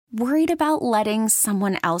Worried about letting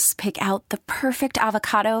someone else pick out the perfect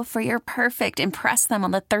avocado for your perfect impress them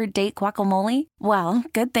on the third date guacamole? Well,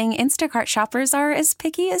 good thing Instacart shoppers are as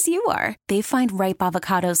picky as you are. They find ripe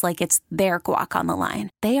avocados like it's their guac on the line.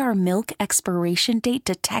 They are milk expiration date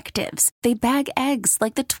detectives. They bag eggs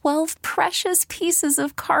like the 12 precious pieces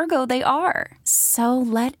of cargo they are. So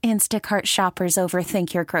let Instacart shoppers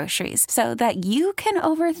overthink your groceries so that you can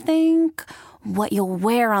overthink what you'll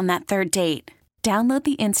wear on that third date. Download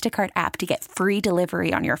the Instacart app to get free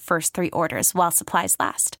delivery on your first 3 orders while supplies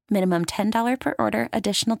last. Minimum $10 per order.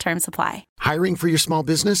 Additional terms apply. Hiring for your small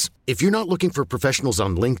business? If you're not looking for professionals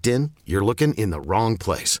on LinkedIn, you're looking in the wrong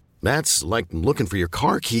place. That's like looking for your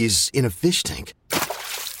car keys in a fish tank.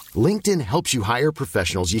 LinkedIn helps you hire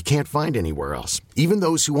professionals you can't find anywhere else, even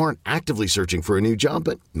those who aren't actively searching for a new job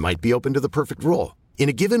but might be open to the perfect role. In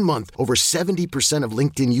a given month, over 70% of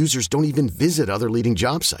LinkedIn users don't even visit other leading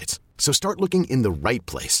job sites. So start looking in the right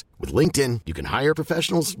place. With LinkedIn, you can hire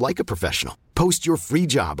professionals like a professional. Post your free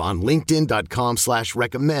job on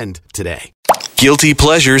linkedin.com/recommend today. Guilty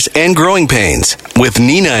pleasures and growing pains with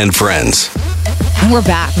Nina and friends. And we're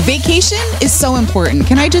back. Vacation is so important.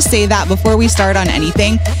 Can I just say that before we start on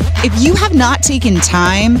anything? If you have not taken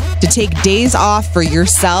time to take days off for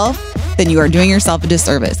yourself, then you are doing yourself a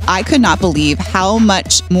disservice. I could not believe how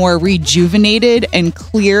much more rejuvenated and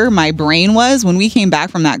clear my brain was when we came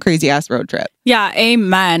back from that crazy ass road trip. Yeah,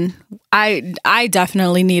 amen. I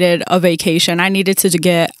definitely needed a vacation. I needed to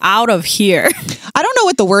get out of here. I don't know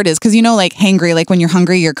what the word is because, like hangry, like when you're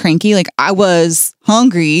hungry, you're cranky. Like I was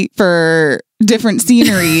hungry for different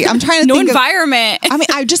scenery. I'm trying to think environment. I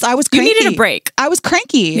was cranky. You needed a break. I was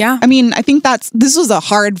cranky. Yeah. I think this was a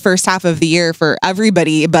hard first half of the year for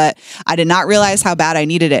everybody, but I did not realize how bad I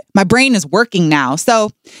needed it. My brain is working now.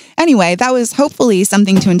 So anyway, that was hopefully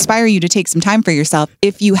something to inspire you to take some time for yourself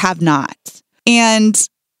if you have not. And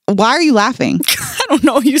why are you laughing? I don't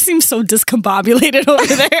know. You seem so discombobulated over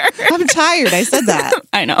there. I'm tired. I said that.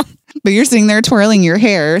 I know. But you're sitting there twirling your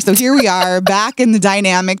hair. So here we are back in the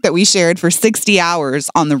dynamic that we shared for 60 hours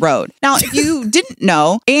on the road. Now, if you didn't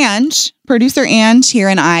know, producer Ange here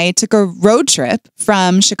and I took a road trip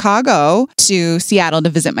from Chicago to Seattle to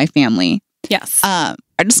visit my family. Yes. I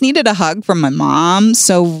just needed a hug from my mom.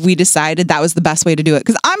 So we decided that was the best way to do it.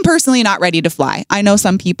 Because I'm personally not ready to fly. I know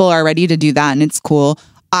some people are ready to do that and it's cool.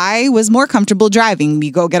 I was more comfortable driving. We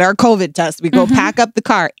go get our COVID test. We go pack up the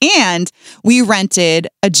car. And we rented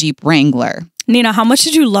a Jeep Wrangler. Nina, how much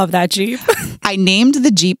did you love that Jeep? I named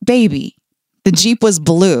the Jeep Baby. The Jeep was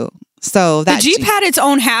blue. So that the Jeep had its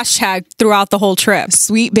own hashtag throughout the whole trip.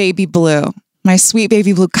 Sweet Baby Blue. My sweet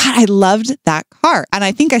baby blue. God, I loved that car. And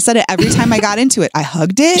I think I said it every time I got into it. I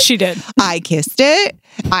hugged it. She did. I kissed it.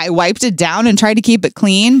 I wiped it down and tried to keep it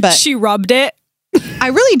clean. But she rubbed it. I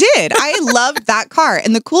really did. I loved that car.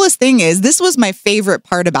 And the coolest thing is, this was my favorite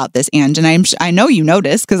part about this, Ange. And I know you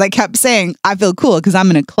noticed because I kept saying, I feel cool because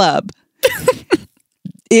I'm in a club.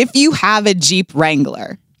 If you have a Jeep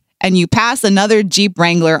Wrangler and you pass another Jeep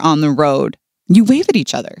Wrangler on the road, you wave at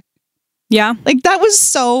each other. Yeah. Like that was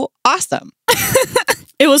so awesome.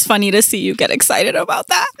 It was funny to see you get excited about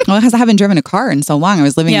that. Well, because I haven't driven a car in so long. I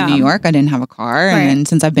was living in New York. I didn't have a car. Right. And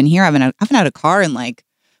since I've been here, I haven't had a car in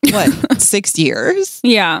 6 years?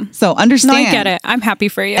 Yeah. So understand. No, I get it. I'm happy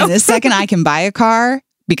for you. And the second I can buy a car,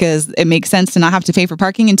 because it makes sense to not have to pay for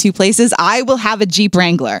parking in 2 places, I will have a Jeep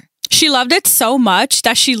Wrangler. She loved it so much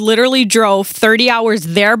that she literally drove 30 hours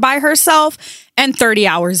there by herself and 30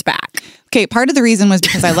 hours back. Okay, part of the reason was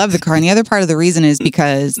because I love the car, and the other part of the reason is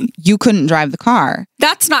because you couldn't drive the car.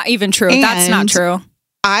 That's not even true. That's not true.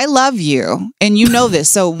 I love you, and you know this.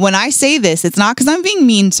 So when I say this, it's not because I'm being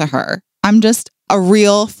mean to her. I'm just a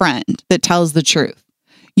real friend that tells the truth.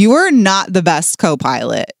 You are not the best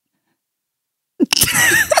co-pilot.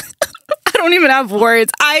 I don't even have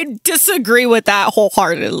words. I disagree with that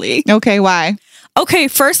wholeheartedly. Okay, why? Okay,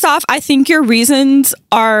 first off, I think your reasons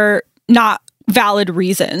are not valid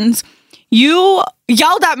reasons. You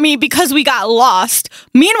yelled at me because we got lost.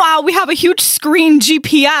 Meanwhile, we have a huge screen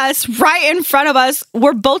GPS right in front of us.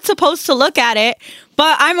 We're both supposed to look at it,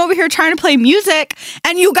 but I'm over here trying to play music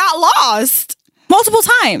and you got lost multiple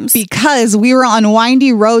times. Because we were on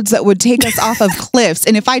windy roads that would take us off of cliffs.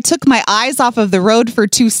 And if I took my eyes off of the road for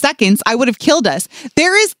 2 seconds, I would have killed us.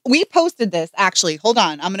 We posted this, actually. Hold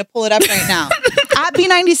on. I'm going to pull it up right now. At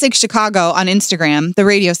B96 Chicago on Instagram, the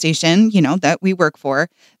radio station, that we work for,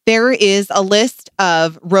 there is a list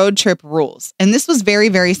of road trip rules. And this was very,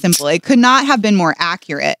 very simple. It could not have been more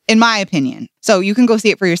accurate, in my opinion. So you can go see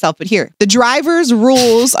it for yourself. But here, the driver's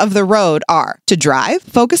rules of the road are to drive,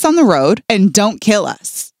 focus on the road, and don't kill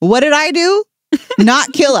us. What did I do?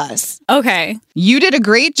 not kill us. Okay. You did a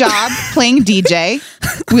great job playing DJ.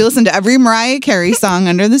 We listened to every Mariah Carey song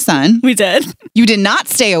under the sun. We did. You did not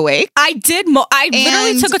stay awake. I did. I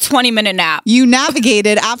literally took a 20-minute nap. You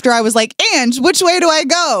navigated after I was like, Ange, which way do I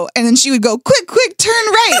go? And then she would go, quick, turn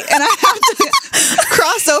right. And I have to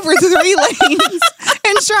cross over 3 lanes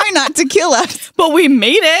and try not to kill us. But we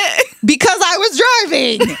made it. Because I was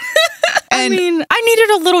driving. I mean, I needed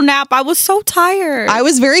a little nap. I was so tired. I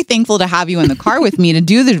was very thankful to have you in the car with me to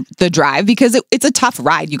do the drive because it's a tough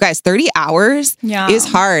ride. You guys, 30 hours is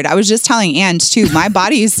hard. I was just telling Ange too, my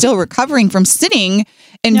body is still recovering from sitting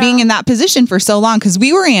and being in that position for so long because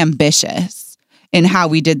we were ambitious in how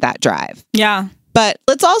we did that drive. Yeah. But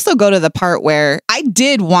let's also go to the part where I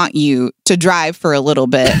did want you to drive for a little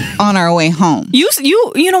bit on our way home. You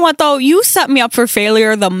know what though? You set me up for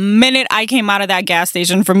failure the minute I came out of that gas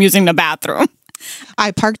station from using the bathroom.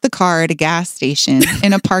 I parked the car at a gas station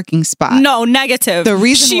in a parking spot. No, negative. The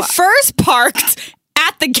reason she first parked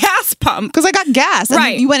at the gas pump. Because I got gas. And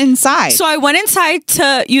right. You went inside. So I went inside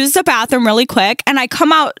to use the bathroom really quick and I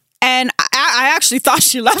come out and I actually thought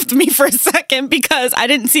she left me for a second because I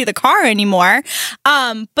didn't see the car anymore.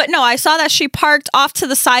 But no, I saw that she parked off to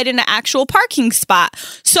the side in an actual parking spot.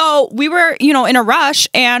 So we were, in a rush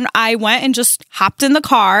and I went and just hopped in the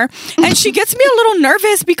car and she gets me a little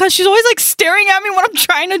nervous because she's always like staring at me when I'm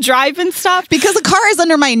trying to drive and stuff. Because the car is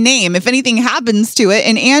under my name if anything happens to it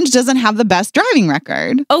and Ange doesn't have the best driving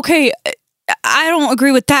record. Okay. I don't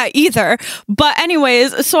agree with that either. But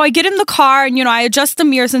anyways, so I get in the car and, I adjust the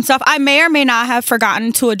mirrors and stuff. I may or may not have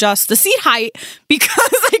forgotten to adjust the seat height because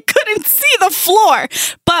I couldn't see the floor.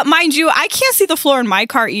 But mind you, I can't see the floor in my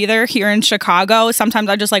car either here in Chicago. Sometimes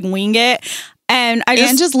I just like wing it. And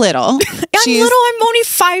Ange is little. I'm little. I'm only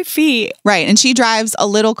 5 feet. Right. And she drives a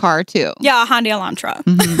little car too. Yeah, a Hyundai Elantra.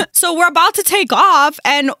 Mm-hmm. So we're about to take off.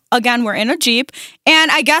 And again, we're in a Jeep. And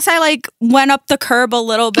I guess I like went up the curb a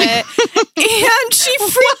little bit. And she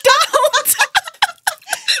freaked out.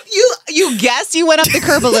 You guess you went up the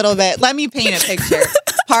curb a little bit. Let me paint a picture.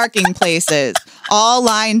 Parking places all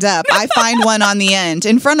lined up. I find one on the end.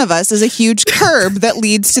 In front of us is a huge curb that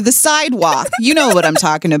leads to the sidewalk. You know what I'm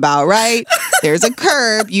talking about, right? There's a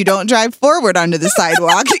curb. You don't drive forward onto the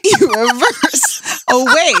sidewalk. You reverse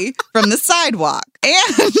away from the sidewalk.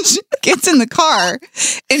 And gets in the car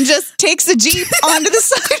and just takes the Jeep onto the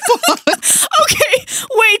sidewalk. Okay,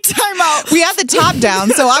 wait, time out. We have the top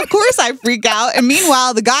down, so of course I freak out. And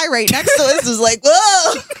meanwhile, the guy right next to us is like,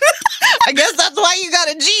 whoa, I guess that's why you got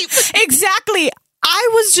a Jeep. Exactly. I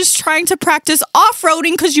was just trying to practice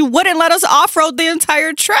off-roading because you wouldn't let us off-road the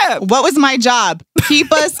entire trip. What was my job?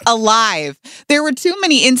 Keep us alive. There were too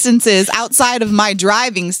many instances outside of my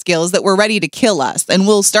driving skills that were ready to kill us. And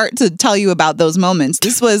we'll start to tell you about those moments.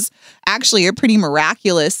 This was actually a pretty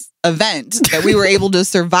miraculous event that we were able to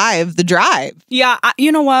survive the drive. Yeah,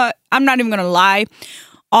 you know what? I'm not even going to lie.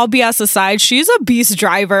 All BS aside, she's a beast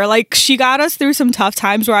driver. Like, she got us through some tough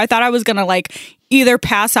times where I thought I was going to, like, either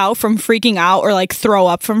pass out from freaking out or, like, throw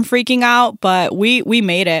up from freaking out. But we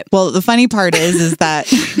made it. Well, the funny part is that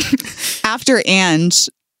after Ange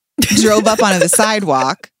drove up onto the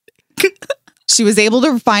sidewalk, she was able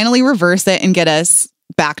to finally reverse it and get us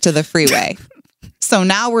back to the freeway. So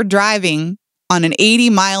now we're driving on an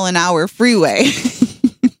 80-mile-an-hour freeway.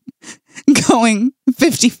 Going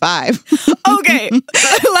 55. Okay,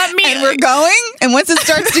 let me. And we're going, and once it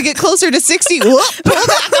starts to get closer to 60, whoop, pull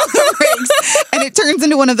back on the brakes, and it turns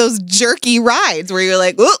into one of those jerky rides where you're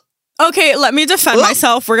like, whoop. Okay, let me defend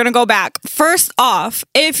myself. We're going to go back. First off,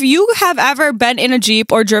 if you have ever been in a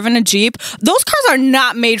Jeep or driven a Jeep, those cars are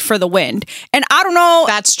not made for the wind. And I don't know.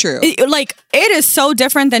 That's true. It is so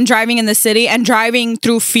different than driving in the city and driving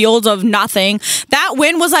through fields of nothing. That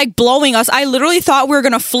wind was like blowing us. I literally thought we were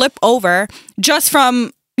going to flip over just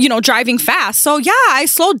from driving fast. So yeah, I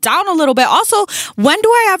slowed down a little bit. Also, when do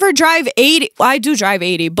I ever drive 80? I do drive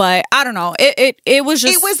 80, but I don't know. It was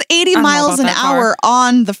just... It was 80 miles an hour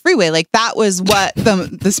on the freeway. Like that was what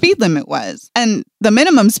the speed limit was. And the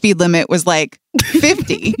minimum speed limit was like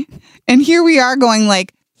 50. And here we are going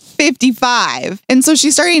like 55. And so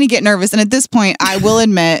she's starting to get nervous. And at this point, I will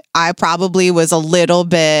admit, I probably was a little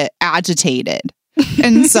bit agitated.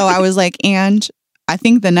 And so I was like, Ange, I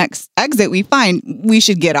think the next exit we find, we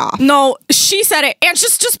should get off. No, she said it. And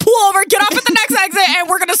just pull over, get off at the next exit, and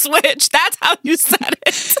we're going to switch. That's how you said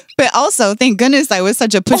it. But also, thank goodness I was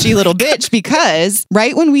such a pushy little bitch because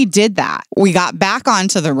right when we did that, we got back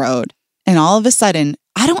onto the road. And all of a sudden,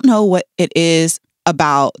 I don't know what it is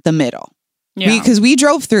about the middle. Yeah. Because we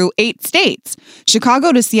drove through 8 states.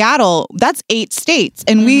 Chicago to Seattle, that's 8 states.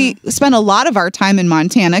 And we spent a lot of our time in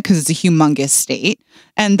Montana because it's a humongous state.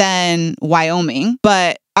 And then Wyoming.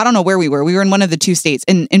 But I don't know where we were. We were in one of the 2 states.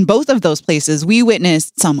 And in both of those places, we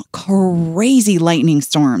witnessed some crazy lightning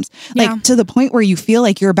storms. Yeah. Like to the point where you feel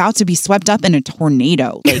like you're about to be swept up in a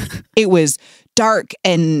tornado. Like it was dark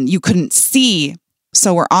and you couldn't see.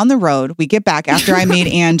 So we're on the road. We get back after I made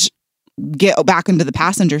Ange get back into the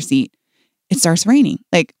passenger seat. It starts raining.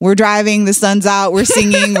 Like we're driving, the sun's out, we're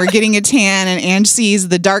singing, we're getting a tan, and Ange sees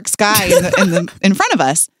the dark sky in front of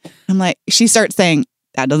us. I'm like, she starts saying,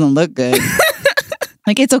 "That doesn't look good."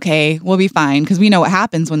 Like, it's okay, we'll be fine, because we know what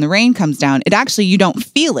happens when the rain comes down. It actually, you don't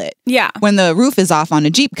feel it. Yeah. When the roof is off on a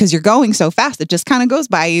Jeep, because you're going so fast, it just kind of goes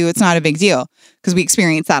by you. It's not a big deal, because we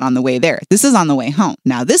experienced that on the way there. This is on the way home.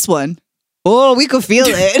 Now this one, oh, we could feel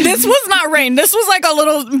it. This was not rain. This was like a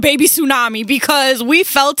little baby tsunami because we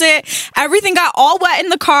felt it. Everything got all wet in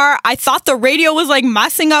the car. I thought the radio was like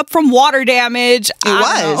messing up from water damage.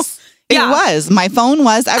 It was. My phone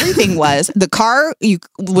was. Everything was. The car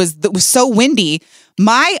was so windy.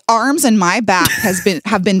 My arms and my back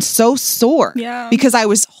have been so sore because I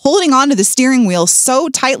was holding onto the steering wheel so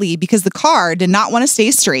tightly because the car did not want to stay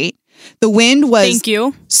straight. The wind was. Thank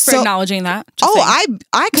you for acknowledging that.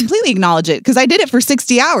 I completely acknowledge it because I did it for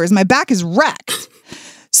 60 hours. My back is wrecked.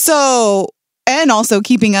 So, and also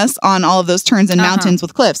keeping us on all of those turns and mountains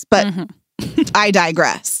with cliffs. But I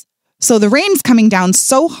digress. So the rain's coming down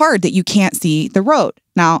so hard that you can't see the road.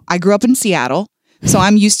 Now, I grew up in Seattle, so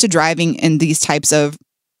I'm used to driving in these types of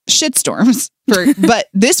shitstorms. But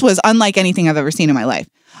this was unlike anything I've ever seen in my life.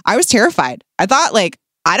 I was terrified. I thought, like,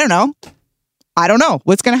 I don't know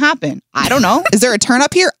what's going to happen. I don't know. Is there a turn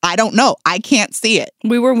up here? I don't know. I can't see it.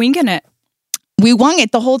 We were winging it. We wung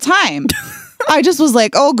it the whole time. I just was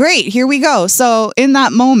like, oh, great. Here we go. So in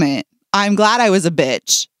that moment, I'm glad I was a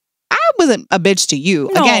bitch. I wasn't a bitch to you.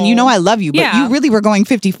 No. Again, you know I love you, but you really were going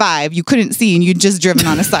 55. You couldn't see and you'd just driven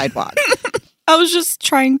on a sidewalk. I was just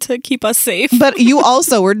trying to keep us safe. But you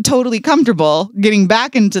also were totally comfortable getting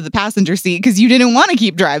back into the passenger seat because you didn't want to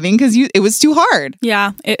keep driving because it was too hard.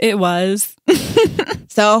 Yeah, it was.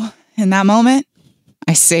 So in that moment,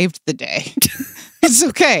 I saved the day. It's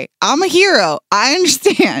okay. I'm a hero. I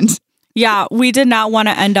understand. Yeah, we did not want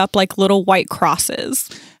to end up like little white crosses.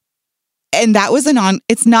 And that was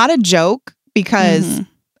it's not a joke because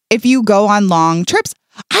if you go on long trips,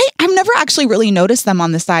 I've never actually really noticed them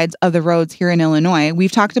on the sides of the roads here in Illinois.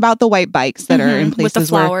 We've talked about the white bikes that are in places with the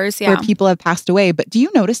flowers, where people have passed away. But do you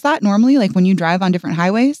notice that normally, like when you drive on different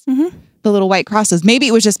highways, the little white crosses? Maybe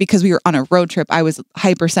it was just because we were on a road trip. I was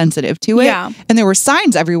hypersensitive to it. Yeah. And there were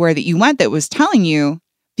signs everywhere that you went that was telling you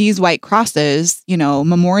these white crosses,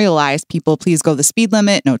 memorialize people, please go the speed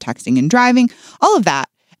limit, no texting and driving, all of that.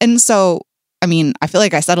 And so, I mean, I feel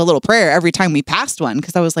like I said a little prayer every time we passed one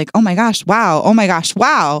because I was like, oh my gosh, wow. Oh my gosh,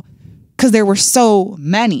 wow. Because there were so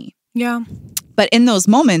many. Yeah. But in those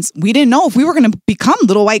moments, we didn't know if we were going to become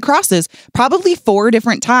little white crosses, probably 4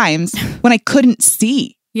 different times when I couldn't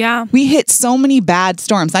see. Yeah. We hit so many bad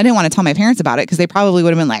storms. I didn't want to tell my parents about it because they probably would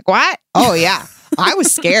have been like, what? Oh, yeah. I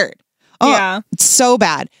was scared. Oh, yeah. It's so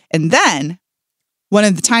bad. And then one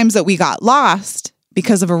of the times that we got lost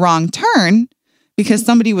because of a wrong turn, because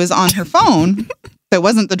somebody was on her phone that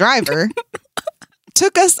wasn't the driver,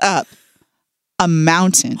 took us up a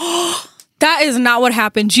mountain. That is not what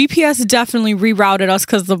happened. GPS definitely rerouted us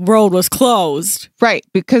because the road was closed. Right,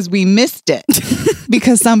 because we missed it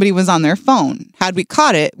because somebody was on their phone. Had we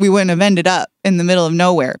caught it, we wouldn't have ended up in the middle of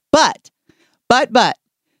nowhere. But,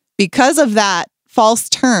 because of that false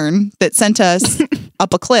turn that sent us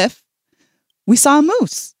up a cliff, we saw a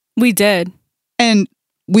moose. We did. And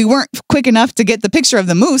we weren't quick enough to get the picture of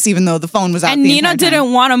the moose, even though the phone was out. And Nina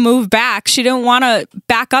didn't want to move back. She didn't want to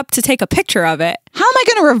back up to take a picture of it. How am I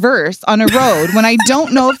going to reverse on a road when I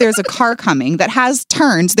don't know if there's a car coming that has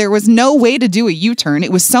turns? There was no way to do a U-turn.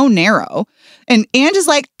 It was so narrow. And Ange is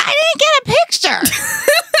like, I didn't get a picture.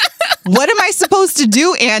 What am I supposed to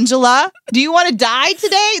do, Angela? Do you want to die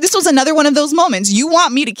today? This was another one of those moments. You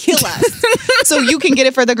want me to kill us so you can get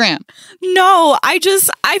it for the gram. No,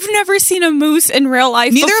 I've never seen a moose in real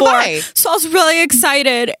life Neither before. have I. So I was really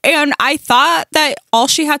excited. And I thought that all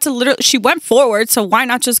she had to she went forward. So why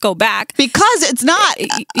not just go back? Because it's not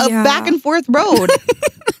a back and forth road.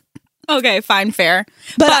 Okay, fine, fair.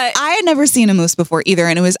 But I had never seen a moose before either,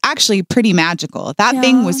 and it was actually pretty magical. That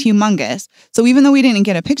thing was humongous. So even though we didn't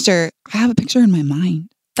get a picture, I have a picture in my mind.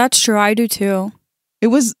 That's true. I do too. It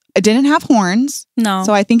didn't have horns. No.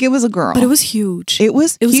 So I think it was a girl. But it was huge. It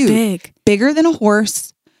was huge. Big. Bigger than a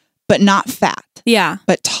horse, but not fat. Yeah.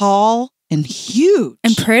 But tall and huge.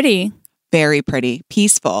 And pretty. Very pretty,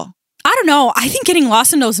 peaceful. I don't know. I think getting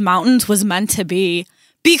lost in those mountains was meant to be,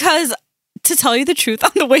 because to tell you the truth,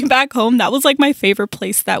 on the way back home, that was like my favorite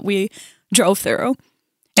place that we drove through.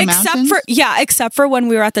 Except for when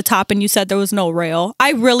we were at the top and you said there was no rail.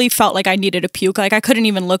 I really felt like I needed a puke. Like I couldn't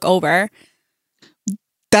even look over.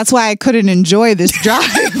 That's why I couldn't enjoy this drive.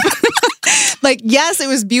 Like, yes, it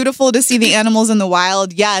was beautiful to see the animals in the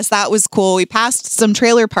wild. Yes, that was cool. We passed some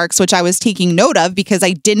trailer parks, which I was taking note of because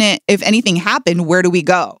I didn't, if anything happened, where do we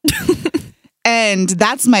go? And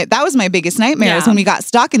that was my biggest nightmare is when we got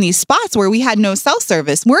stuck in these spots where we had no cell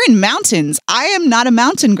service. We're in mountains. I am not a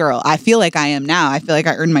mountain girl. I feel like I am now. I feel like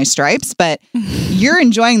I earned my stripes, but you're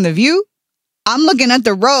enjoying the view. I'm looking at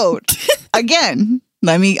the road. Again,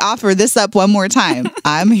 let me offer this up one more time.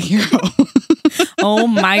 I'm a hero. Oh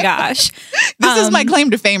my gosh. This is my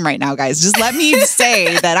claim to fame right now, guys. Just let me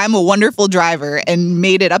say that I'm a wonderful driver and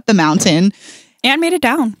made it up the mountain. And made it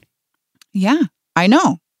down. Yeah, I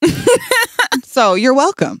know. So you're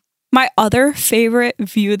welcome. My other favorite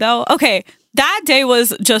view, though. Okay, that day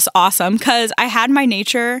was just awesome because I had my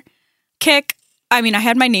nature kick. I mean, I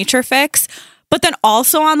had my nature fix. But then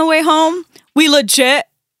also on the way home, we legit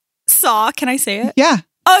saw, can I say it? Yeah.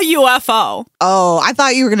 A UFO. Oh, I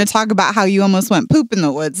thought you were going to talk about how you almost went poop in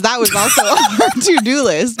the woods. That was also on our to-do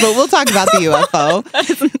list, but we'll talk about the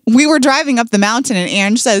UFO. We were driving up the mountain and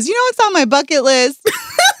Ange says, you know what's on my bucket list?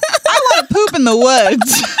 I want to poop in the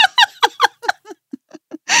woods.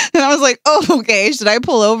 And I was like, oh, okay. Should I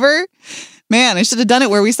pull over? Man, I should have done it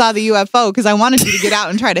where we saw the UFO because I wanted you to get out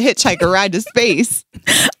and try to hitchhike a ride to space.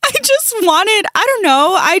 I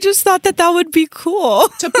just thought that would be cool.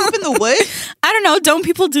 To poop in the woods? I don't know. Don't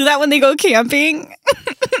people do that when they go camping?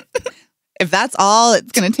 If that's all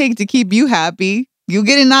it's going to take to keep you happy, you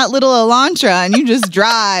get in that little Elantra and you just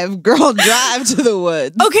drive. Girl, drive to the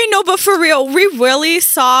woods. Okay, no, but for real, we really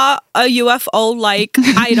saw a UFO-like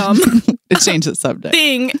item. It changed the subject.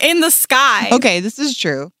 Thing in the sky. Okay, this is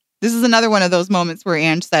true. This is another one of those moments where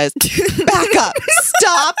Ange says, back up,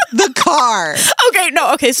 stop the car.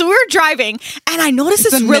 Okay, so we were driving and I noticed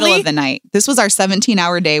it's the middle of the night. This was our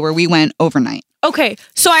 17-hour day where we went overnight. Okay,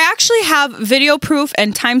 so I actually have video proof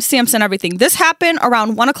and timestamps and everything. This happened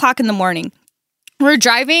around 1 o'clock in the morning. We're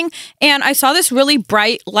driving and I saw this really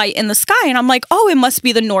bright light in the sky and I'm like, oh, it must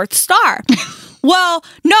be the North Star. Well,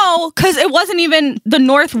 no, because it wasn't even the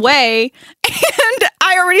North Way. And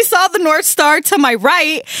I already saw the North Star to my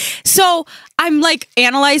right. So I'm like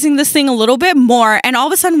analyzing this thing a little bit more. And all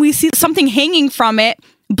of a sudden we see something hanging from it,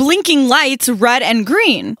 blinking lights, red and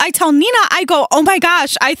green. I tell Nina, I go, oh my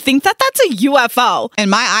gosh, I think that's a UFO. And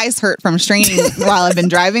my eyes hurt from straining while I've been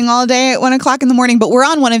driving all day at 1 o'clock in the morning. But we're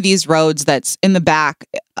on one of these roads that's in the back.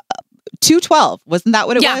 212, wasn't that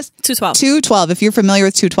what it was? 212. 212, if you're familiar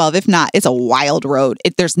with 212. If not, it's a wild road.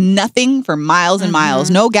 There's nothing for miles and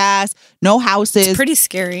miles. No gas, no houses. It's pretty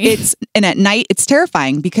scary. And at night, it's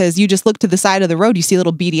terrifying because you just look to the side of the road, you see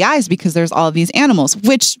little beady eyes because there's all of these animals,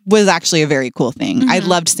 which was actually a very cool thing. I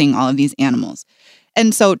loved seeing all of these animals.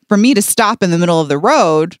 And so for me to stop in the middle of the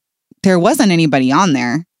road, there wasn't anybody on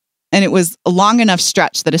there. And it was a long enough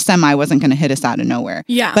stretch that a semi wasn't going to hit us out of nowhere.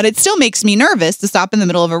 Yeah. But it still makes me nervous to stop in the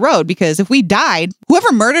middle of a road because if we died,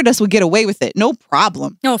 whoever murdered us would get away with it. No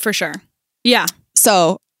problem. Oh, for sure. Yeah.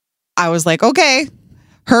 So I was like, okay,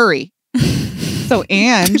 hurry. So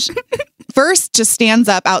Ange first just stands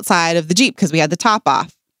up outside of the Jeep because we had the top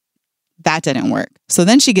off. That didn't work. So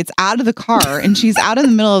then she gets out of the car and she's out in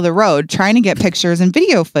the middle of the road trying to get pictures and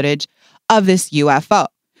video footage of this UFO,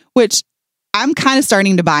 which I'm kind of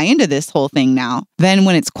starting to buy into this whole thing now. Then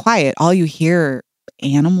when it's quiet, all you hear are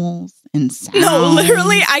animals and sounds. No,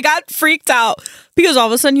 literally, I got freaked out because all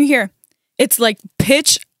of a sudden you hear, it's like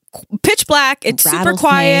pitch black. It's super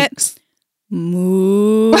quiet.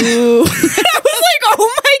 Moo. I was like,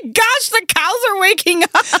 oh my gosh, the cows are waking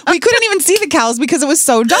up. We couldn't even see the cows because it was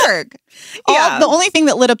so dark. Yeah. The only thing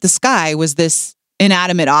that lit up the sky was this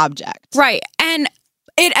inanimate object. Right. And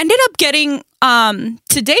it ended up getting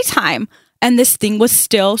to daytime. And this thing was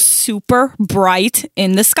still super bright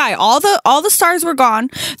in the sky. All the stars were gone.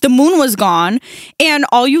 The moon was gone. And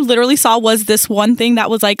all you literally saw was this one thing that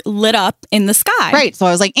was like lit up in the sky. Right. So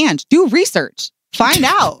I was like, Ange, do research. Find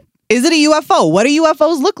out. Is it a UFO? What do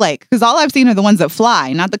UFOs look like? Because all I've seen are the ones that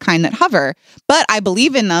fly, not the kind that hover. But I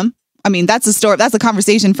believe in them. I mean, that's a story. That's a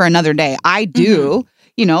conversation for another day. I do.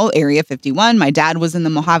 You know, Area 51. My dad was in the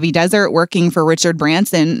Mojave Desert working for Richard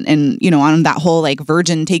Branson and, you know, on that whole like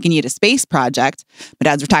Virgin taking you to space project. My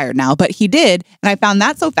dad's retired now, but he did. And I found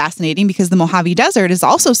that so fascinating because the Mojave Desert is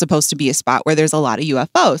also supposed to be a spot where there's a lot of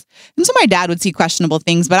UFOs. And so my dad would see questionable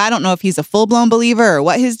things, but I don't know if he's a full-blown believer or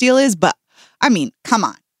what his deal is. But I mean, come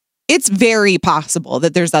on. it's very possible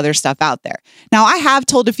that there's other stuff out there. Now, I have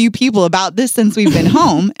told a few people about this since we've been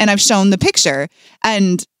home, and I've shown the picture.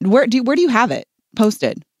 And where do you have it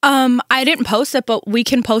posted? I didn't post it, but we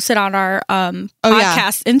can post it on our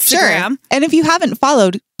podcast Instagram. Sure. And if you haven't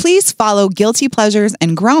followed, please follow Guilty Pleasures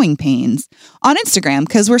and Growing Pains on Instagram,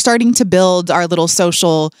 because we're starting to build our little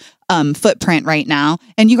social footprint right now.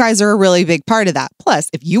 And you guys are a really big part of that. Plus,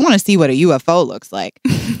 if you want to see what a UFO looks like,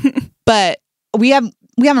 but we haven't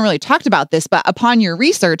really talked about this, but upon your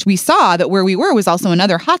research, we saw that where we were was also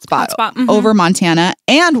another hotspot over Montana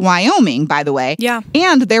and Wyoming, by the way. Yeah.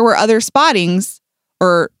 And there were other spottings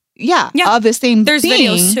of the same There's thing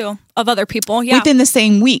videos too of other people. Yeah. Within the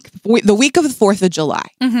same week, the week of the 4th of July.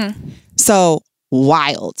 Mm-hmm. So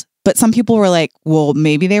wild. But some people were like, well,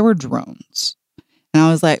 maybe they were drones. And I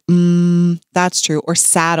was like, that's true. Or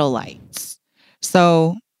satellites.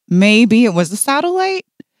 So maybe it was a satellite.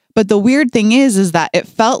 But the weird thing is that it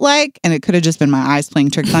felt like, and it could have just been my eyes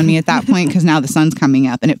playing tricks on me at that point, because now the sun's coming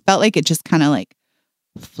up, and it felt like it just kind of like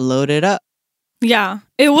floated up. Yeah,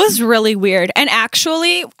 it was really weird. And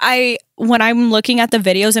actually, when I'm looking at the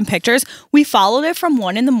videos and pictures, we followed it from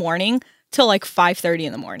 1 a.m. till like 5:30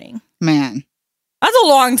 in the morning. Man. That's a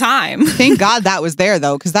long time. Thank God that was there,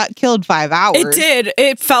 though, because that killed 5 hours. It did.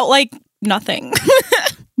 It felt like nothing.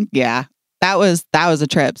 Yeah, that was a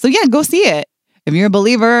trip. So yeah, go see it if you're a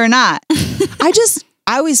believer or not. I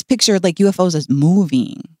always pictured like UFOs as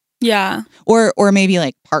moving. Yeah. Or maybe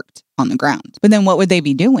like parked on the ground. But then what would they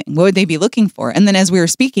be doing? What would they be looking for? And then as we were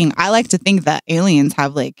speaking, I like to think that aliens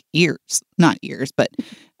have like not ears, but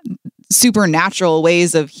supernatural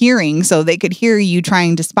ways of hearing, so they could hear you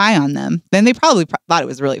trying to spy on them. Then they probably thought it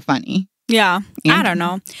was really funny. Yeah. I don't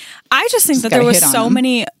know. I just think that there was so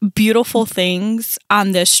many beautiful things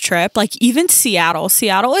on this trip. Like even Seattle.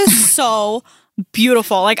 Seattle is so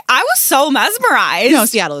beautiful. Like I was so mesmerized. No,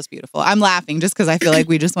 Seattle is beautiful. I'm laughing just because I feel like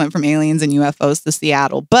we just went from aliens and UFOs to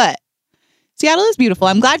Seattle, but Seattle is beautiful.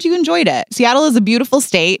 I'm glad you enjoyed it. Seattle is a beautiful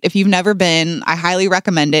state. If you've never been, I highly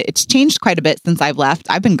recommend it. It's changed quite a bit since I've left.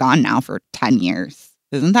 I've been gone now for 10 years.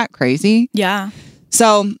 Isn't that crazy? Yeah.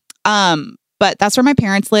 So, but that's where my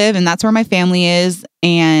parents live, and that's where my family is,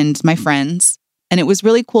 and my friends. And it was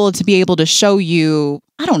really cool to be able to show you,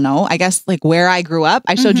 I don't know, I guess like where I grew up.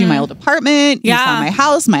 I showed you my old apartment. You saw my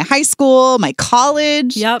house, my high school, my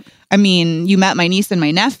college. Yep. I mean, you met my niece and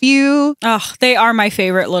my nephew. Oh, they are my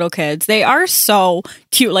favorite little kids. They are so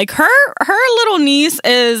cute. Like her little niece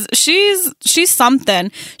she's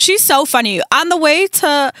something. She's so funny. On the way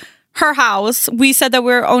to her house, we said that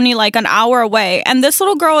we're only like an hour away. And this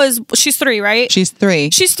little girl she's 3, right? She's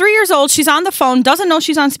 3. She's 3 years old. She's on the phone, doesn't know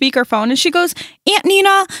she's on speakerphone. And she goes, Aunt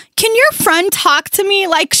Nina, can your friend talk to me?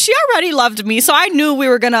 Like she already loved me. So I knew we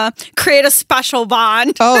were going to create a special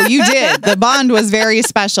bond. Oh, you did. The bond was very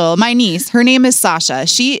special. My niece, her name is Sasha.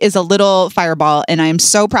 She is a little fireball, and I am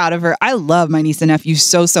so proud of her. I love my niece and nephew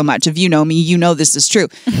so much. If you know me, you know this is true.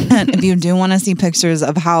 And if you do want to see pictures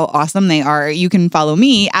of how awesome they are, you can follow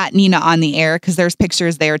me at Nina on the Air, because there's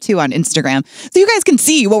pictures there too on Instagram. So you guys can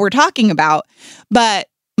see what we're talking about. But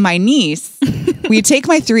my niece, we take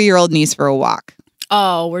my 3-year-old niece for a walk.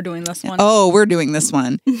 Oh, we're doing this one. Oh, we're doing this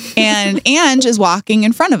one. And Ange is walking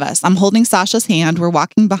in front of us. I'm holding Sasha's hand. We're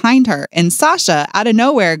walking behind her. And Sasha, out of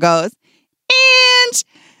nowhere, goes, Ange,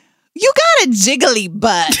 you got a jiggly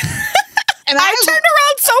butt. And I turned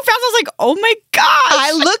around so fast. I was like, oh my gosh.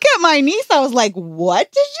 I look at my niece. I was like, what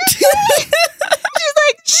did you say? She's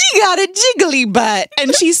like, she got a jiggly butt.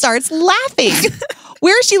 And she starts laughing.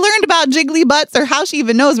 Where she learned about jiggly butts or how she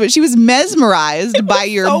even knows, but she was mesmerized by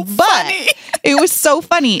your butt. Funny. It was so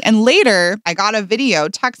funny. And later, I got a video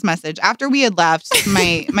text message after we had left.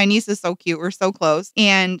 My niece is so cute. We're so close.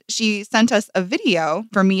 And she sent us a video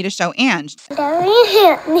for me to show Ange. Don't you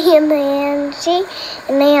hit me, Angie?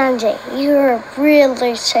 And Angie, you're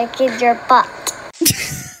really shaking your butt.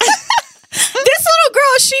 This little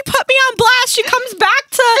girl, she put me on blast. She comes back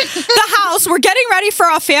to the house. We're getting ready for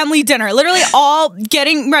a family dinner. Literally all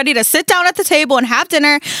getting ready to sit down at the table and have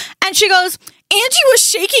dinner. And she goes, Angie was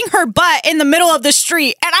shaking her butt in the middle of the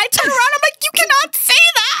street. And I turn around, I'm like, you cannot say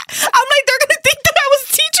that. I'm like, they're going to think that I was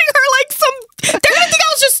teaching her they're going to think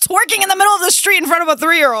I was just twerking in the middle of the street in front of a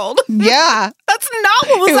 3-year-old. Yeah. That's not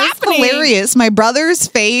what was happening. It was hilarious. My brother's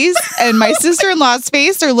face and my sister-in-law's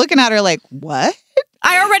face are looking at her like, what?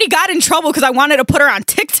 I already got in trouble because I wanted to put her on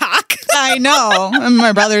TikTok. I know. And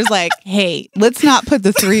my brother's like, hey, let's not put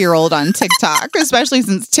the 3-year-old on TikTok, especially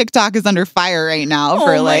since TikTok is under fire right now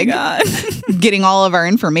for getting all of our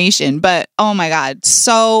information. But oh my God,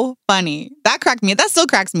 so funny. That still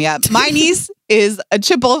cracks me up. My niece is a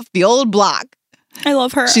chip off the old block. I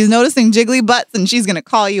love her. She's noticing jiggly butts and she's going to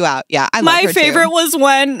call you out. Yeah, I love her My favorite too. was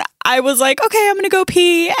when I was like, okay, I'm going to go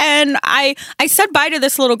pee. And I said bye to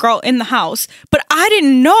this little girl in the house. But I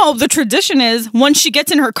didn't know the tradition is when she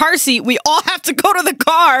gets in her car seat, we all have to go to the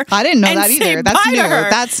car. I didn't know and that say either. That's bye new. to her.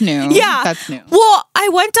 That's new. Yeah. That's new. Well, I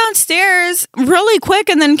went downstairs really quick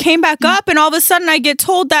and then came back up. And all of a sudden I get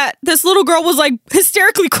told that this little girl was like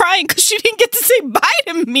hysterically crying because she didn't get to say bye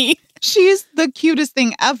to me. She's the cutest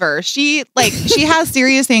thing ever. She has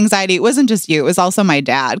serious anxiety. It wasn't just you. It was also my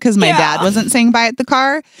dad because my dad wasn't saying bye at the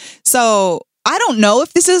car. So I don't know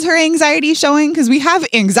if this is her anxiety showing because we have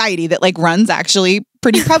anxiety that like runs actually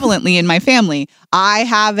pretty prevalently in my family. I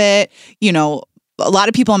have it, you know, a lot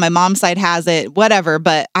of people on my mom's side has it, whatever.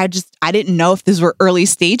 But I didn't know if these were early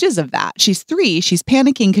stages of that. She's 3. She's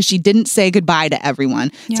panicking because she didn't say goodbye to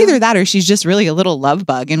everyone. It's either that or she's just really a little love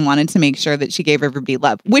bug and wanted to make sure that she gave everybody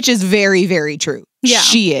love, which is very, very true. Yeah.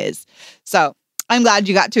 She is. So I'm glad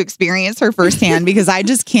you got to experience her firsthand because I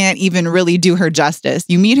just can't even really do her justice.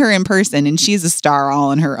 You meet her in person and she's a star all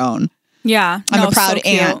on her own. Yeah. I'm a proud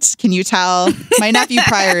aunt. Can you tell? My nephew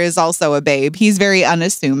Pryor is also a babe. He's very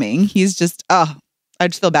unassuming. He's just, I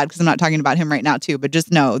just feel bad because I'm not talking about him right now too, but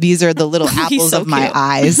just know these are the little apples of my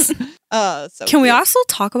eyes. Can we also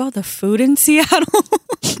talk about the food in Seattle?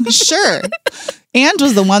 Sure. Ange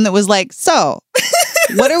was the one that was like, so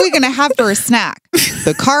what are we going to have for a snack?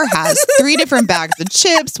 The car has 3 different bags of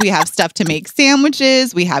chips. We have stuff to make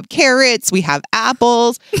sandwiches. We have carrots. We have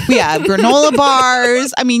apples. We have granola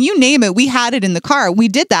bars. I mean, you name it. We had it in the car. We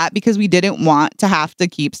did that because we didn't want to have to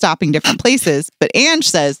keep stopping different places. But Ange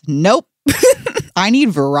says, nope. I need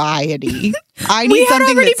variety. I need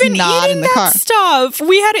something that's not in the car. Stuff.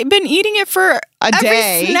 We had been eating it for a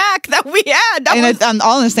day. Snack that we had.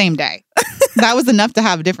 All in the same day. That was enough to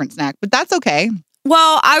have a different snack, but that's okay.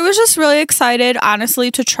 Well, I was just really excited,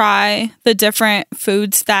 honestly, to try the different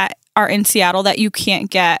foods that are in Seattle that you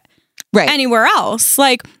can't get anywhere else.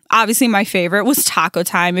 Like, obviously, my favorite was Taco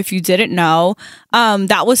Time, if you didn't know.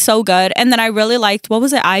 That was so good. And then I really liked, what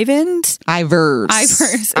was it, Ivan's? Ivers.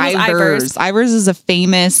 Ivers is a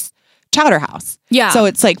famous chowder house. Yeah. So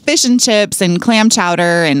it's like fish and chips and clam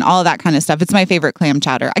chowder and all of that kind of stuff. It's my favorite clam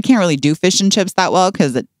chowder. I can't really do fish and chips that well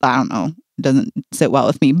because I don't know, it doesn't sit well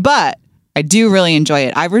with me. But I do really enjoy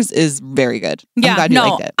it. Ivers is very good. I'm glad you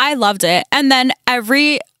liked it. I loved it. And then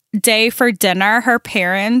every day for dinner, her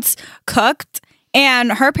parents cooked.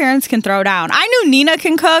 And her parents can throw down. I knew Nina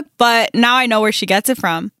can cook, but now I know where she gets it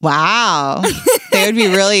from. Wow. They would be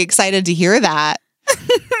really excited to hear that.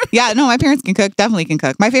 Yeah, no, my parents can cook, definitely can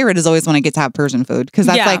cook. My favorite is always when I get to have Persian food because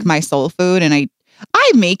that's like my soul food. And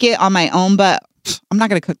I make it on my own, but I'm not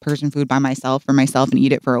going to cook Persian food by myself for myself and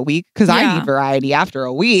eat it for a week because I need variety after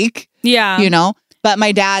a week. Yeah. You know? But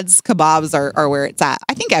my dad's kebabs are where it's at.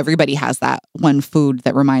 I think everybody has that one food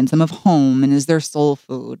that reminds them of home and is their soul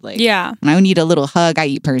food. Like, when I need a little hug, I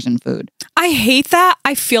eat Persian food. I hate that.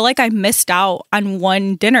 I feel like I missed out on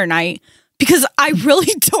one dinner night because I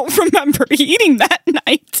really don't remember eating that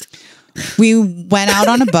night. We went out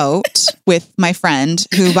on a boat with my friend,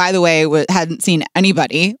 who, by the way, hadn't seen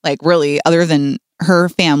anybody, like really, other than her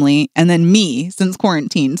family and then me since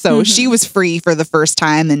quarantine. So she was free for the first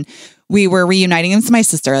time and we were reuniting. It's my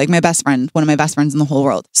sister, like my best friend, one of my best friends in the whole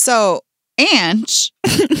world. So, Ange,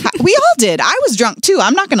 we all did. I was drunk too.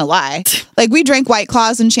 I'm not going to lie. Like we drank White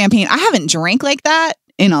Claws and champagne. I haven't drank like that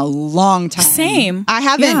in a long time. Same. I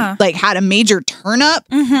haven't like had a major turn up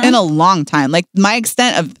in a long time. Like my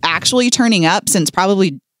extent of actually turning up since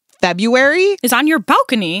probably February is on your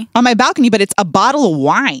balcony. On my balcony, but it's a bottle of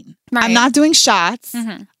wine. Right. I'm not doing shots.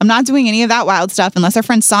 I'm not doing any of that wild stuff unless our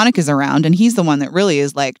friend Sonic is around. And he's the one that really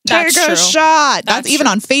is like, take a shot. That's even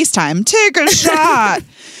on FaceTime. Take a shot.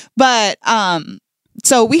 But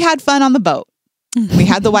so we had fun on the boat. We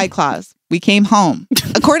had the White Claws. We came home.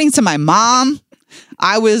 According to my mom,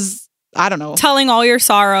 I don't know. Telling all your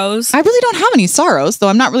sorrows. I really don't have any sorrows, so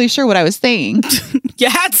I'm not really sure what I was saying. You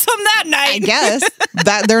had some that night. I guess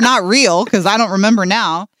that they're not real because I don't remember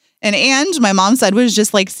now. And Ange, my mom said, was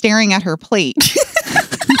just like staring at her plate.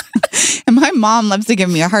 And my mom loves to give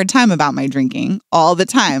me a hard time about my drinking all the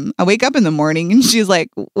time. I wake up in the morning and she's like,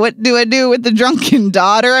 what do I do with the drunken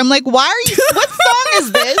daughter? I'm like, what song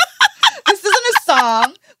is this? This isn't a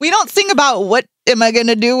song. We don't sing about what am I going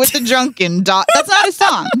to do with the drunken daughter. That's not a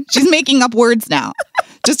song. She's making up words now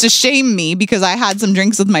just to shame me because I had some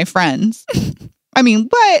drinks with my friends. I mean,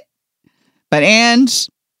 but Ange,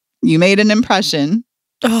 you made an impression.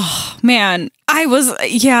 Oh, man. It was a good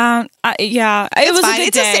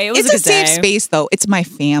day. It was it's a a good safe day. space, though. It's my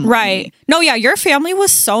family. Right. No, yeah, your family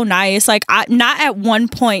was so nice. Like, not at one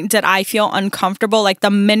point did I feel uncomfortable. Like,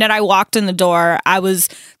 the minute I walked in the door,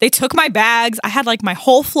 they took my bags. I had like my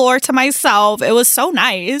whole floor to myself. It was so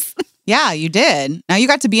nice. Yeah, you did. Now you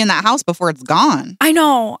got to be in that house before it's gone. I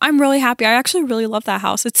know. I'm really happy. I actually really love that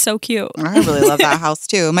house. It's so cute. I really love that house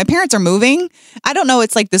too. My parents are moving. I don't know.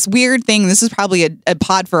 It's like this weird thing. This is probably a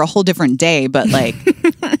pod for a whole different day, but like,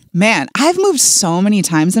 man, I've moved so many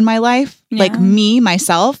times in my life, like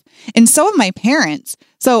myself, and so have my parents.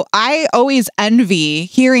 So I always envy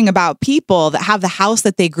hearing about people that have the house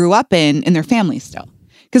that they grew up in their family still.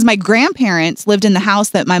 Because my grandparents lived in the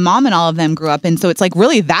house that my mom and all of them grew up in. So it's like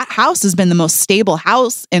really that house has been the most stable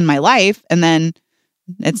house in my life. And then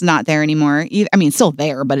it's not there anymore. I mean, it's still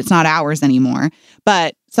there, but it's not ours anymore.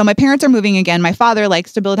 But so my parents are moving again. My father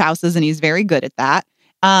likes to build houses and he's very good at that.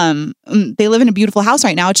 They live in a beautiful house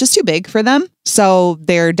right now. It's just too big for them. So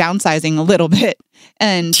they're downsizing a little bit.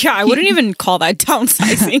 And yeah, I wouldn't even call that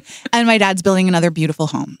downsizing. And my dad's building another beautiful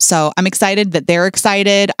home. So I'm excited that they're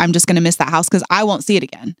excited. I'm just going to miss that house because I won't see it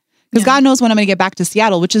again. Because God knows when I'm going to get back to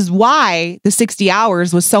Seattle, which is why the 60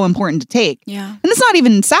 hours was so important to take. Yeah. And it's not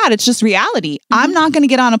even sad. It's just reality. I'm not going to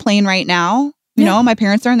get on a plane right now. You know, my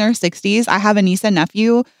parents are in their 60s. I have a niece and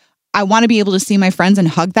nephew. I want to be able to see my friends and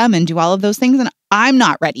hug them and do all of those things. And I'm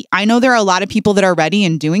not ready. I know there are a lot of people that are ready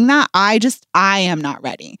and doing that. I am not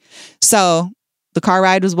ready. So the car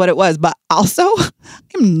ride was what it was. But also,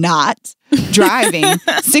 I'm not driving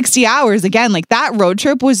 60 hours again. Like that road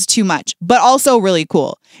trip was too much, but also really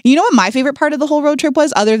cool. You know what my favorite part of the whole road trip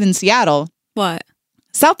was other than Seattle? What?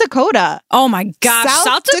 South Dakota. Oh my gosh.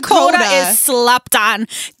 South Dakota is slept on.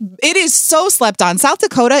 It is so slept on. South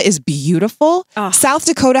Dakota is beautiful. Oh. South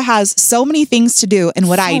Dakota has so many things to do. And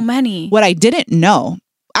what I didn't know,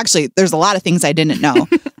 actually, there's a lot of things I didn't know.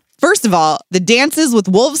 First of all, the Dances with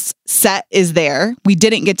Wolves set is there. We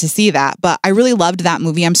didn't get to see that, but I really loved that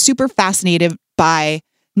movie. I'm super fascinated by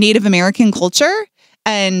Native American culture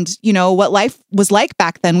and, you know, what life was like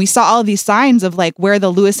back then. We saw all of these signs of like where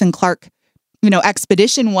the Lewis and Clark, you know,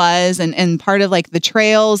 expedition was and part of like the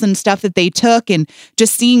trails and stuff that they took and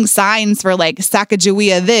just seeing signs for like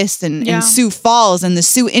Sacagawea this and Sioux Falls and the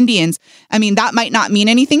Sioux Indians. I mean, that might not mean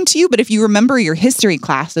anything to you, but if you remember your history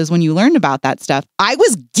classes when you learned about that stuff, I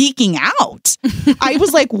was geeking out. I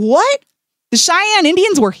was like, what? The Cheyenne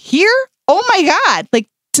Indians were here? Oh my God. Like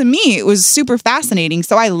to me, it was super fascinating.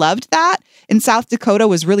 So I loved that. And South Dakota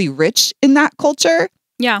was really rich in that culture.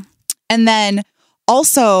 Yeah. And then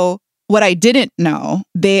also, what I didn't know,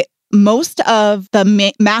 most of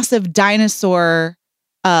the massive dinosaur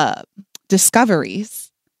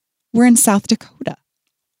discoveries were in South Dakota.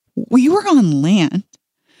 We were on land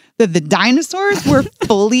that the dinosaurs were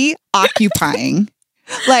fully occupying.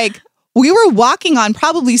 Like we were walking on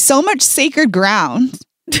probably so much sacred ground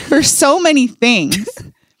for so many things.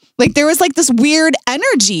 Like there was like this weird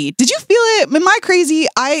energy. Did you feel it? Am I crazy?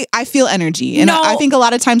 I feel energy. And I think a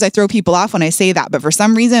lot of times I throw people off when I say that. But for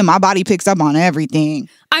some reason, my body picks up on everything.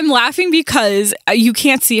 I'm laughing because you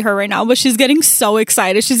can't see her right now, but she's getting so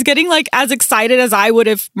excited. She's getting like as excited as I would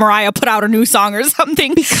if Mariah put out a new song or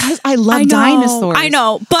something. Because I love dinosaurs. I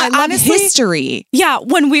know. But I love honestly, history. Yeah.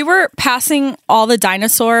 When we were passing all the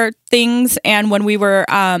dinosaur things and when we were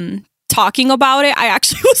talking about it, I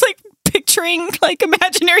actually was like, picturing like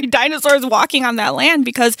imaginary dinosaurs walking on that land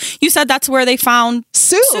because you said that's where they found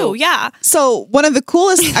Sue. Yeah. So one of the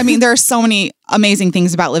coolest, I mean, there are so many amazing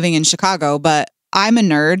things about living in Chicago, but I'm a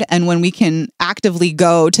nerd. And when we can actively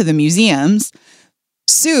go to the museums,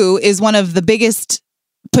 Sue is one of the biggest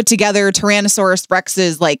put together Tyrannosaurus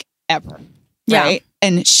Rexes like ever. Right. Yeah.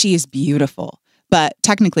 And she's beautiful, but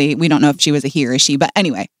technically we don't know if she was a he or a she, but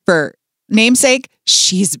anyway, for namesake,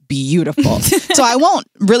 she's beautiful. So I won't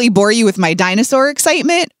really bore you with my dinosaur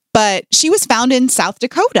excitement, but she was found in South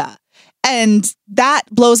Dakota. And that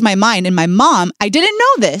blows my mind. And my mom, I didn't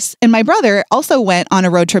know this. And my brother also went on a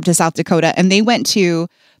road trip to South Dakota and they went to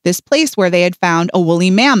this place where they had found a woolly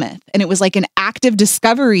mammoth. And it was like an active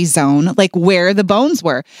discovery zone, like where the bones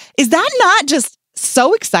were. Is that not just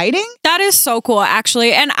so exciting? That is so cool,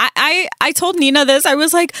 actually. And I told Nina this. I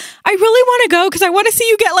was like, I really want to go because I want to see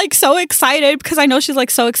you get like so excited because I know she's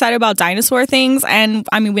like so excited about dinosaur things. And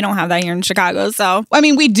I mean, we don't have that here in Chicago. So I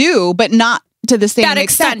mean, we do, but not to the same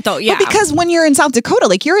extent though. Yeah. But because when you're in South Dakota,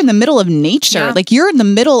 like you're in the middle of nature, like you're in the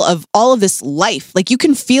middle of all of this life. Like you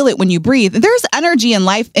can feel it when you breathe. There's energy in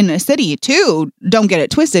life in a city too. Don't get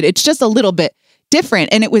it twisted. It's just a little bit different.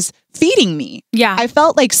 And it was feeding me. Yeah. I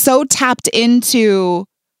felt like so tapped into,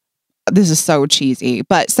 this is so cheesy,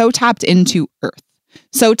 but so tapped into earth.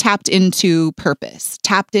 so tapped into purpose,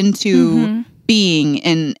 tapped into being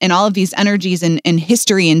and all of these energies and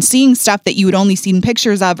history and seeing stuff that you would only seen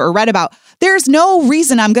pictures of or read about. There's no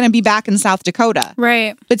reason I'm going to be back in South Dakota.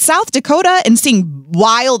 Right. But South Dakota and seeing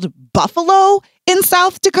wild buffalo in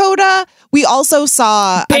South Dakota. We also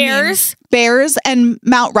saw bears and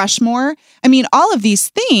Mount Rushmore. I mean, all of these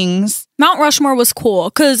things. Mount Rushmore was cool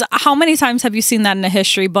because how many times have you seen that in a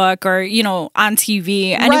history book or, on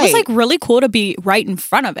TV? And it was like really cool to be right in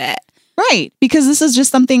front of it. Right. Because this is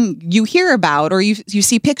just something you hear about or you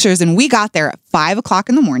see pictures. And we got there at 5 o'clock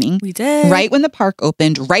in the morning. We did. Right when the park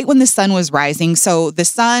opened, right when the sun was rising. So the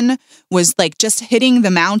sun was like just hitting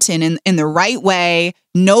the mountain in the right way.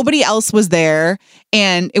 Nobody else was there.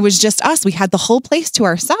 And it was just us. We had the whole place to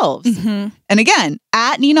ourselves. Mm-hmm. And again,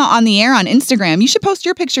 at Nina on the Air on Instagram, you should post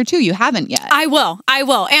your picture too. You haven't yet. I will.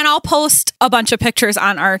 And I'll post a bunch of pictures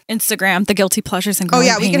on our Instagram, The Guilty Pleasures and Growing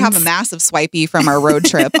Pains. We can have a massive swipey from our road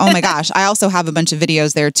trip. Oh my gosh. I also have a bunch of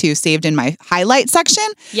videos there too, saved in my highlight section.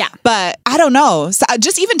 Yeah. But I don't know. So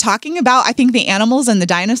just even talking about, I think the animals and the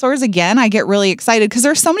dinosaurs again, I get really excited because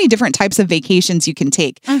there's so many different types of vacations you can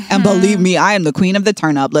take. Mm-hmm. And believe me, I am the queen of the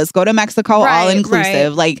turnip. Let's go to Mexico, all inclusive. Right.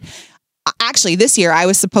 Like, actually, this year I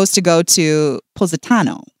was supposed to go to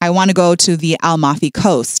Positano. I want to go to the Amalfi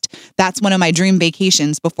Coast. That's one of my dream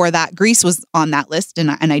vacations. Before that, Greece was on that list,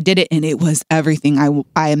 and I did it, and it was everything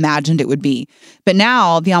I imagined it would be. But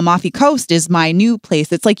now the Amalfi Coast is my new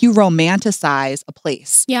place. It's like you romanticize a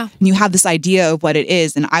place. Yeah. And you have this idea of what it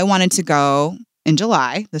is. And I wanted to go in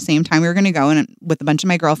July, the same time we were going to go, and with a bunch of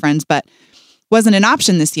my girlfriends, but wasn't an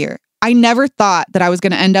option this year. I never thought that I was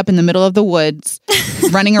going to end up in the middle of the woods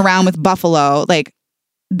running around with buffalo. Like,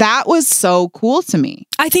 that was so cool to me.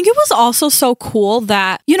 I think it was also so cool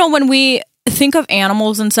that, when we think of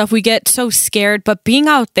animals and stuff, we get so scared. But being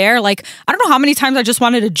out there, like, I don't know how many times I just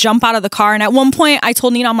wanted to jump out of the car. And at one point I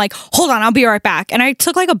told Nina, I'm like, hold on, I'll be right back. And I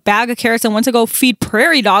took like a bag of carrots and went to go feed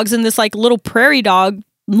prairie dogs in this like little prairie dog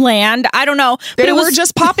land. I don't know. But it were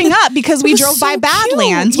just popping up because we drove by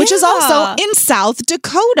Badlands, which is also in South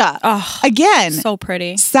Dakota. Oh, again, so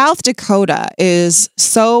pretty. South Dakota is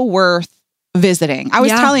so worth visiting. I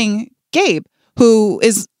was telling Gabe, who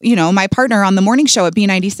is, my partner on the morning show at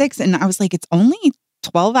B96, and I was like, it's only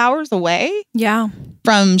 12 hours away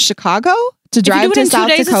from Chicago to drive to South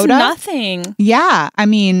Dakota. It's nothing. Yeah. I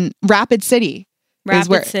mean, Rapid City.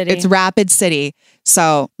 It's Rapid City.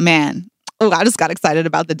 So, man. Oh, I just got excited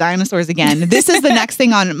about the dinosaurs again. This is the next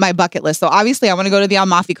thing on my bucket list. So obviously I want to go to the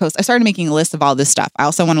Amalfi Coast. I started making a list of all this stuff. I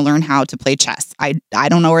also want to learn how to play chess. I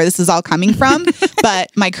don't know where this is all coming from, but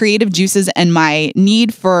my creative juices and my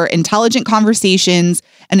need for intelligent conversations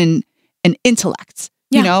and an intellect,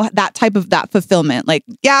 that type of that fulfillment. Like,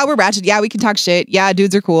 yeah, we're ratchet. Yeah, we can talk shit. Yeah,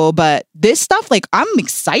 dudes are cool. But this stuff, like, I'm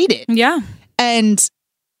excited. Yeah. And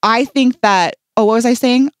I think that, what was I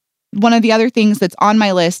saying? One of the other things that's on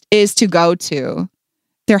my list is to go to,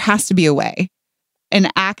 there has to be a way, an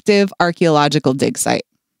active archaeological dig site.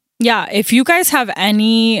 Yeah. If you guys have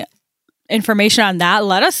any information on that,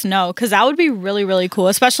 let us know, because that would be really, really cool,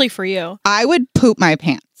 especially for you. I would poop my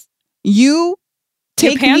pants. You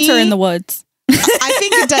take Your pants me, are in the woods. I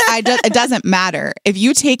think it doesn't matter. If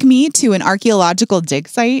you take me to an archaeological dig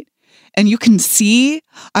site and you can see,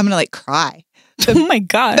 I'm going to like cry. Oh my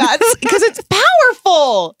God. That's because it's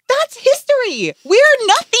powerful. That's history. We're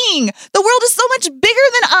nothing. The world is so much bigger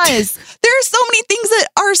than us. There are so many things that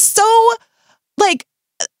are so like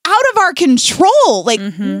out of our control. Like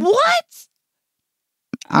what?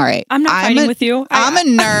 All right. I'm not fighting with you. I'm a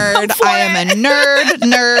nerd. I am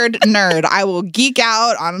a nerd. I will geek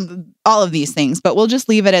out on all of these things, but we'll just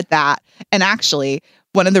leave it at that. And actually,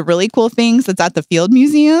 one of the really cool things that's at the Field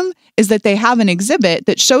Museum is that they have an exhibit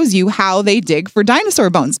that shows you how they dig for dinosaur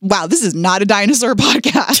bones. Wow, this is not a dinosaur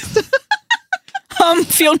podcast.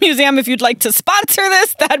 Field Museum, if you'd like to sponsor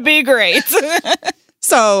this, that'd be great.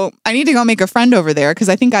 So I need to go make a friend over there because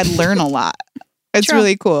I think I'd learn a lot. It's True.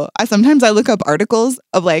 Really cool. Sometimes I look up articles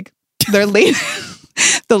of like their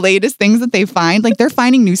the latest things that they find. Like they're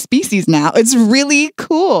finding new species now. It's really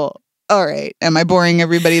cool. All right. Am I boring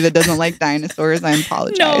everybody that doesn't like dinosaurs? I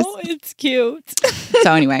apologize. No, it's cute.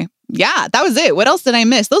 So anyway, yeah, that was it. What else did I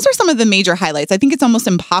miss? Those are some of the major highlights. I think it's almost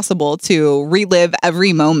impossible to relive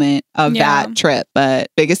every moment of that trip. But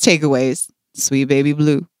biggest takeaways, Sweet Baby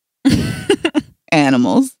Blue,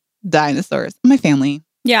 animals, dinosaurs, my family.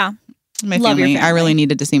 Yeah. My family. I really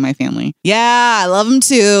needed to see my family. Yeah, I love them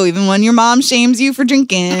too. Even when your mom shames you for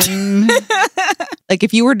drinking. Like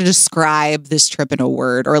if you were to describe this trip in a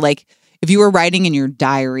word, or like if you were writing in your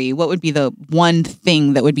diary, what would be the one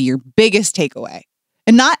thing that would be your biggest takeaway?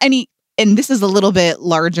 And not any, and this is a little bit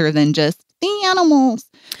larger than just the animals.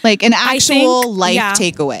 Like an actual life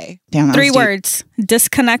takeaway. Damn, that 3 was deep. words.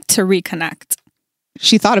 Disconnect to reconnect.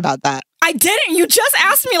 She thought about that. I didn't. You just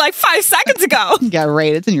asked me like 5 seconds ago. Yeah,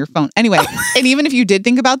 right. It's in your phone. Anyway, and even if you did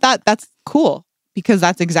think about that, that's cool because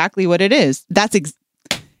that's exactly what it is.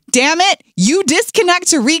 Damn it. You disconnect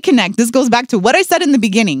to reconnect. This goes back to what I said in the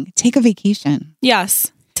beginning. Take a vacation.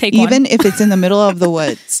 Yes. Take Even one. if it's in the middle of the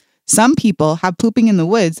woods. Some people have pooping in the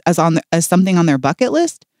woods as something on their bucket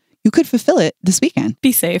list. You could fulfill it this weekend.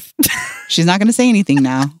 Be safe. She's not going to say anything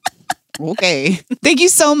now. Okay. Thank you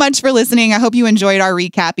so much for listening. I hope you enjoyed our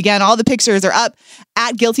recap. Again, all the pictures are up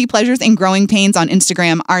at Guilty Pleasures and Growing Pains on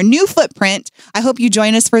Instagram, our new footprint. I hope you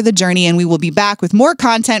join us for the journey, and we will be back with more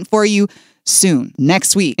content for you soon,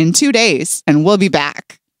 next week, in 2 days, and we'll be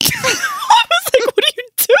back. I was like, what are you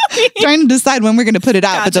doing? Trying to decide when we're going to put it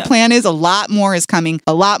out, but the Gotcha. plan is a lot more is coming.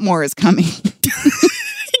 A lot more is coming. You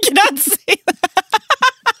cannot say that.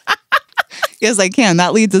 Yes, I can.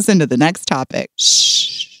 That leads us into the next topic.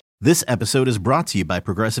 Shh. This episode is brought to you by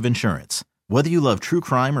Progressive Insurance. Whether you love true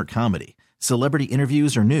crime or comedy, celebrity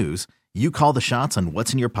interviews or news, you call the shots on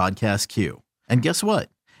what's in your podcast queue. And guess what?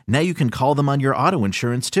 Now you can call them on your auto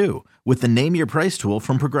insurance too with the Name Your Price tool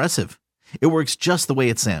from Progressive. It works just the way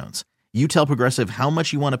it sounds. You tell Progressive how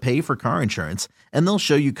much you want to pay for car insurance, and they'll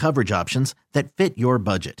show you coverage options that fit your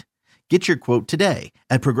budget. Get your quote today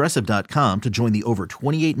at Progressive.com to join the over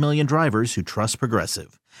 28 million drivers who trust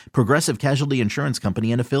Progressive. Progressive Casualty Insurance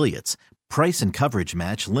Company and Affiliates. Price and coverage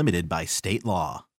match limited by state law.